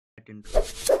into.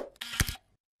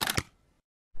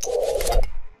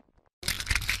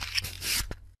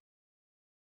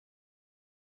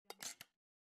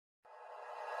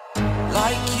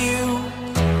 Like you,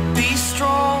 be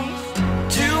strong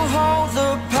to hold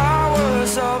the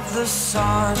powers of the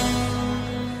sun.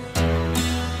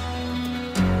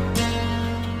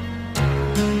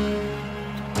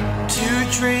 To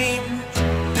dream,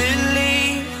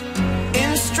 believe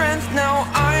in strength. Now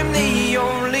I'm the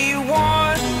only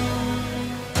one,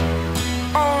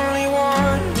 only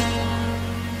one.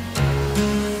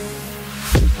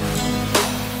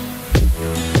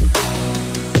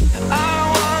 I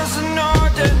was an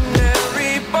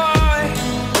ordinary boy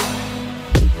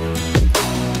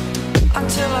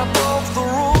until I broke the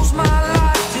rules. My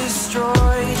life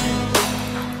destroyed,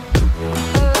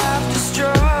 life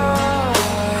destroyed.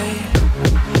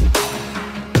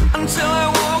 Until I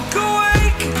walk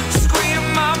awake, scream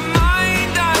my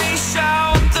mind, I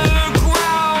shout, the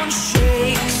ground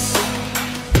shakes.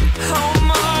 How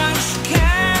much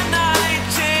can I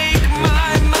take?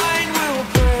 My mind will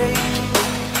break.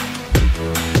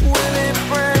 Will it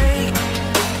break?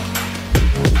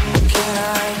 Can I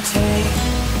take?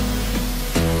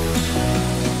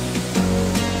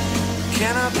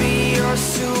 Can I be your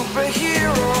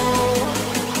superhero?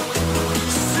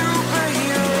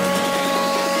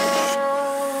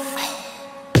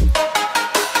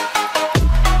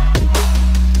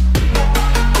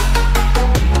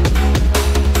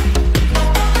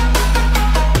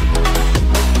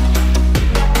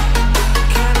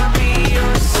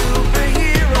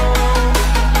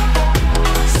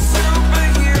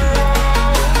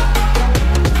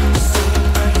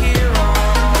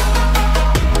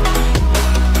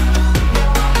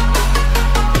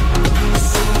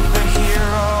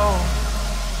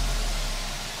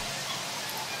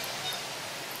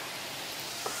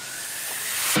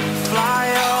 Fly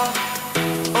up,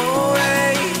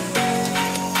 away.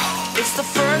 It's the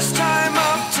first time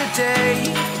of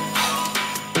today.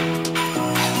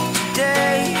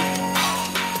 Today.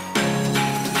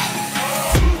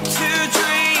 To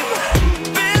dream,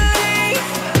 believe.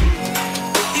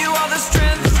 You are the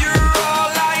strength, you're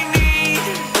all I need.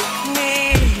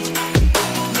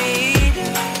 Need.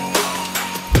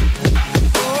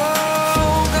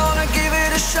 Oh, gonna give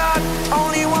it a shot.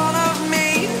 Only one of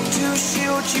me to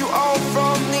shield you all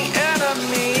from the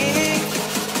enemy.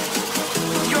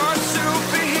 You're a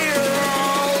superhero.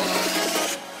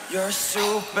 You're a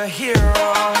superhero.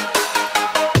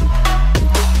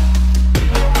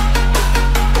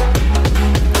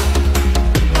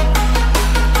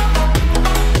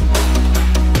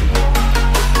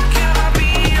 Can I be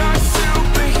your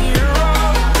superhero?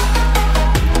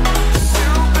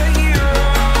 Superhero.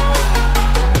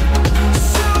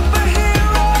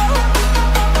 Superhero.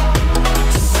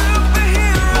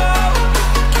 Superhero.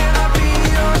 Can I be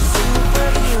your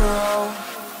superhero?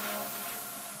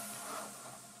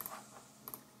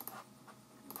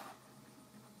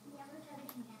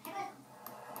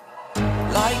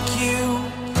 Like you,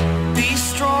 be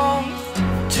strong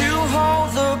to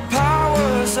hold the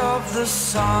powers of the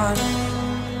sun.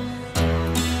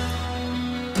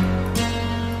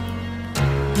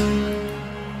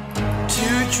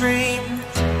 To dream,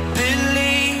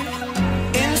 believe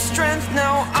in strength.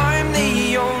 Now I'm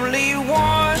the only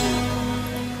one,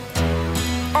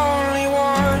 only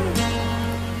one.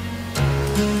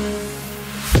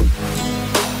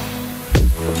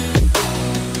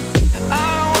 I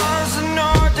was an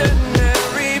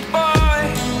ordinary boy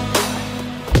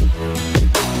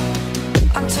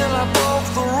until I broke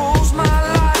the rules. My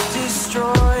life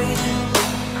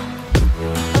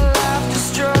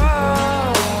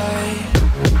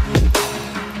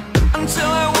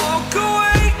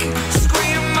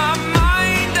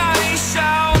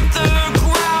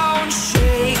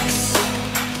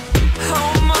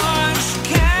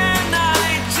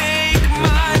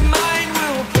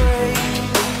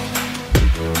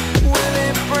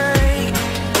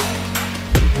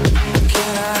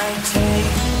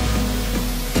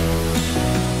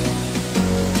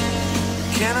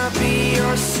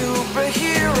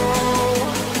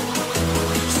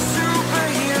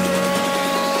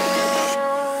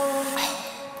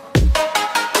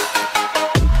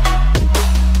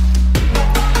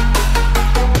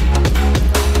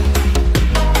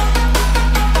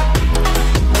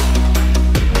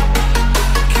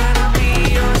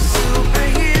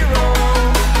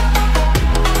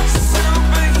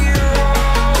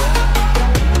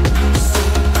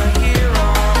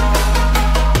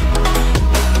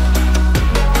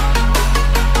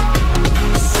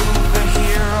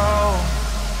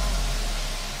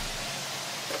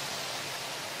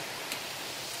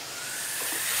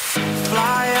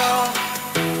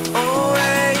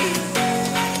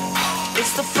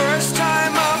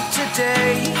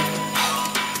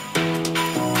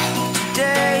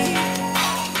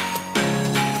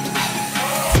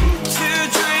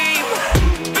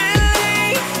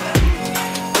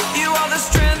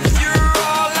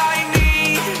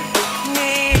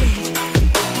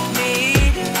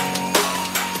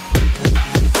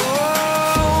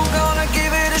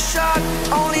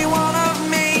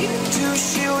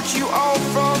shield you all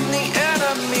from the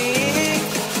enemy.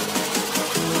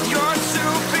 You're a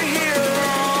superhero.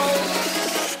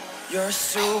 You're a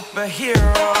superhero.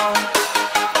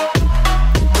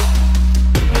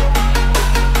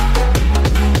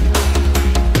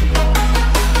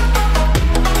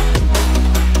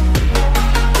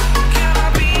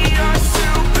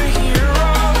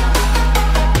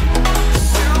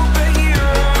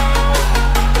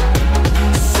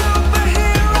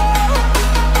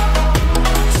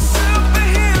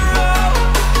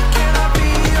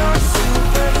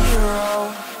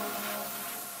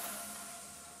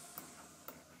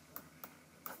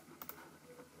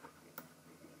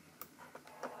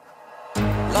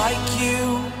 Like you,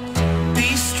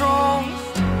 be strong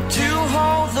to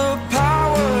hold the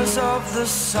powers of the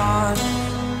sun.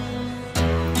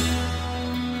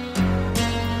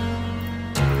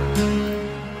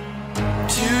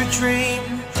 To dream,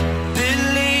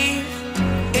 believe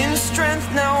in strength.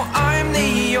 Now I'm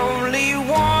the only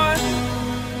one,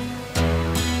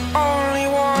 only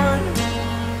one.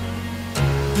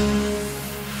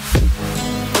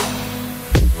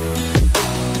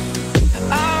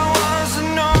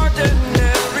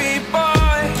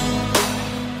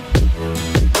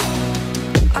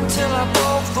 Until I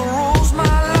broke the rules, my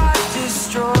life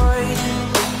destroyed.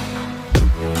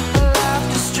 Life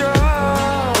destroyed.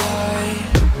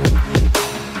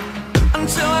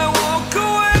 Until I walk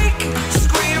awake,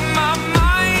 scream my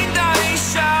mind, I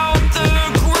shout, the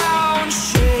ground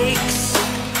shakes.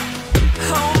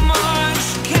 How much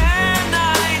can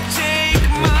I take?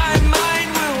 My mind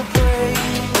will break.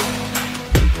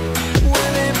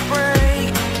 Will it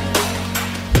break?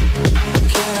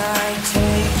 Can I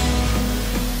take?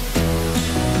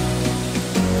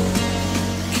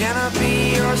 Can I be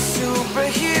your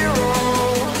superhero?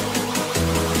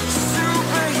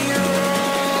 Superhero.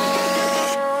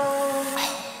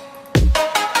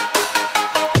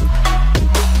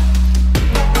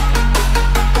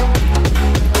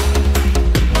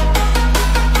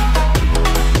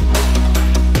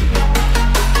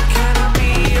 Can I be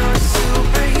your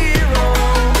superhero?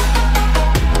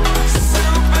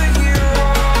 Superhero.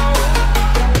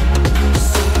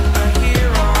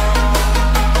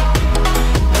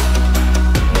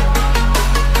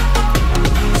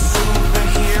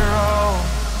 Superhero.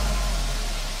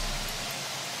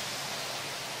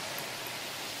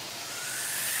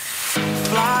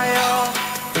 Fly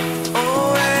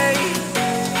away.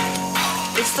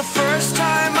 It's the first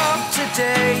time of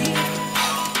today.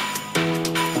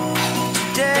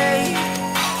 Today.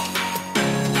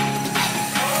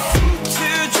 To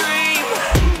dream,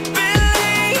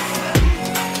 believe.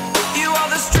 You are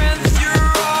the strength, you're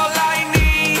all I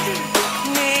need.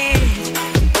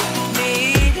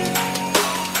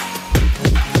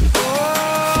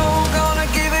 Oh, gonna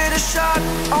give it a shot.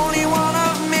 Only one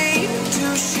of me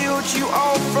to shield you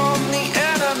all from the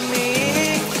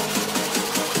enemy.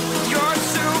 You're a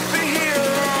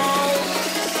superhero.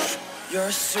 You're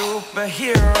a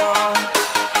superhero.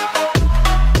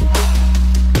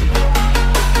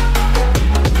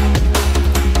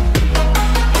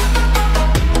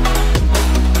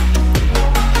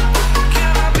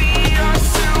 Can I be your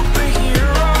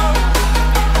superhero?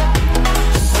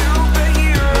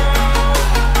 Superhero.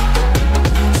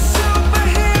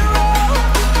 Superhero.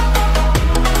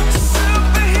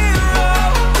 Superhero.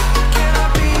 Can I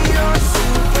be your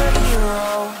superhero?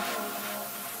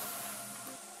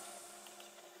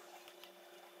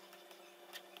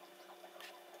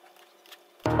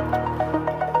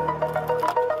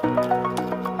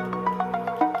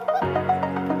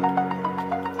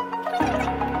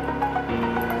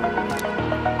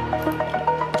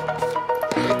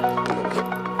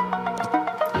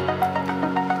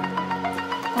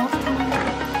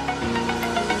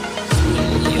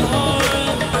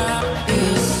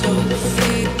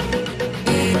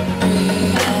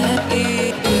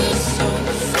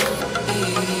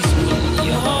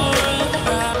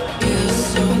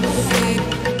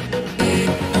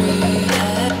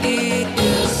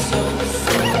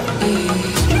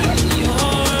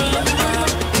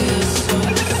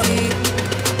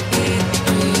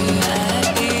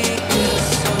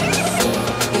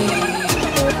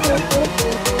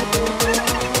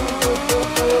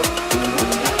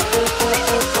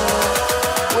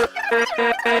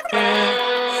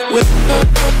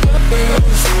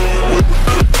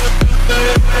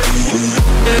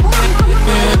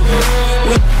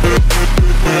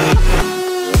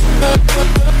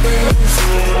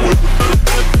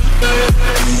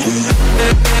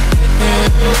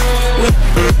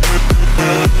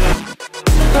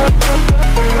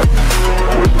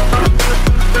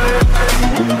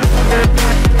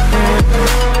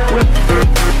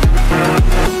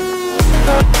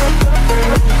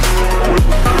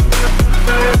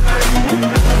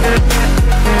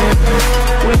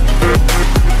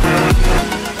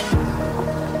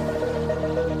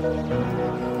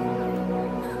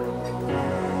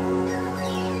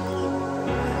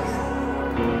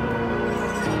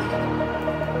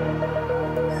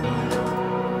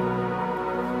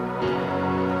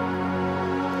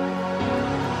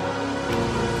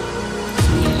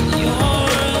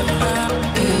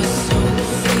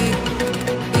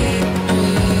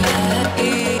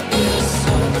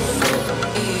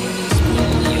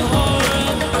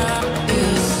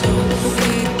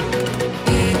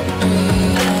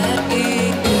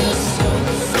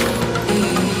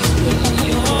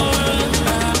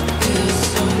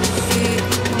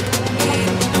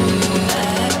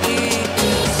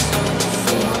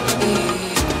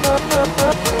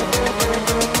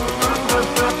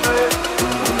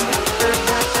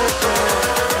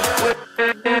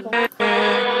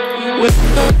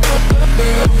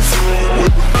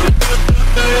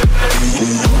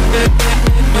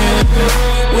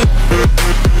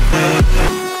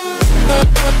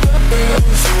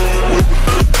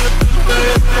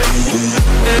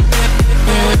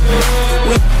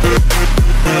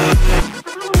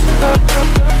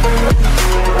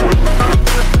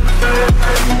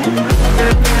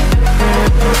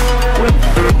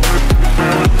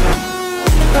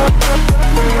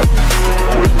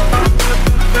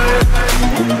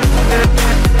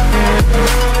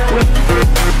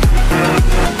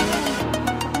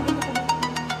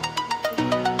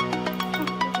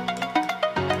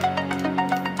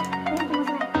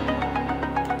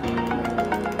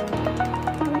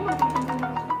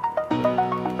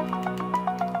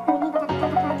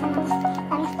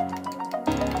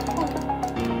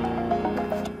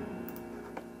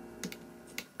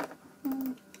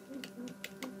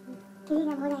 I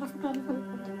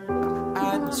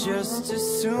just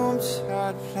assumed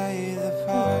I'd play the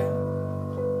part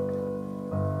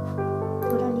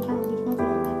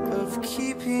of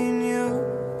keeping you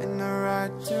in the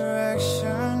right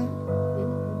direction.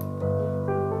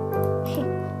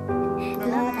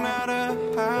 No matter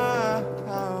how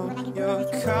your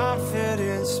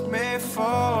confidence may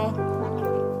fall,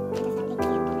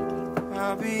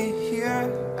 I'll be here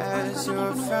as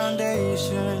your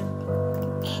foundation.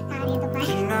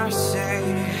 And I say,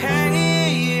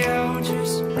 hey, yo,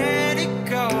 just let it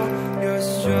go. Your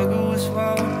struggles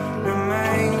won't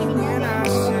remain. And I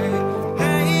say,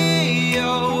 hey,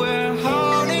 yo, we're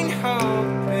holding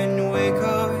hope and wake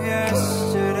up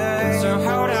yesterday. So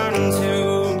hold on to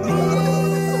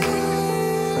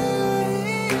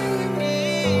me.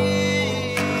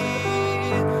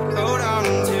 Hold on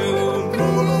to me.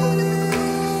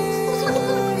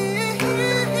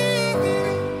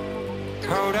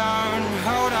 Hold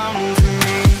on to me.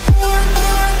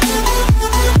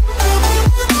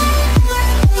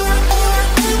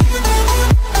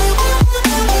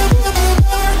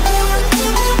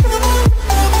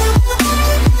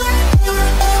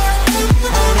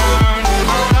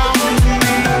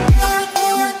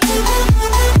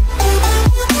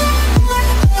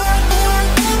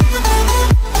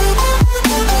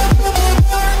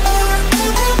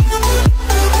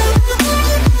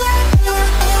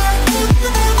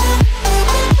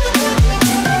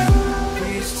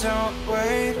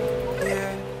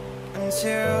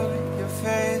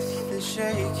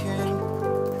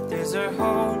 There's a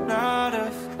whole lot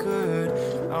of good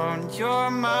on your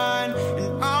mind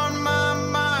and on my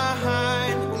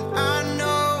mind. And I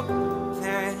know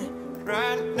that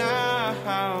right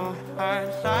now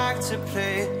I'd like to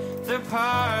play the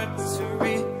part to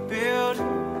rebuild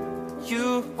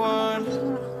you one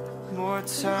more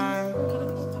time.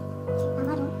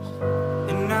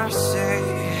 And I say,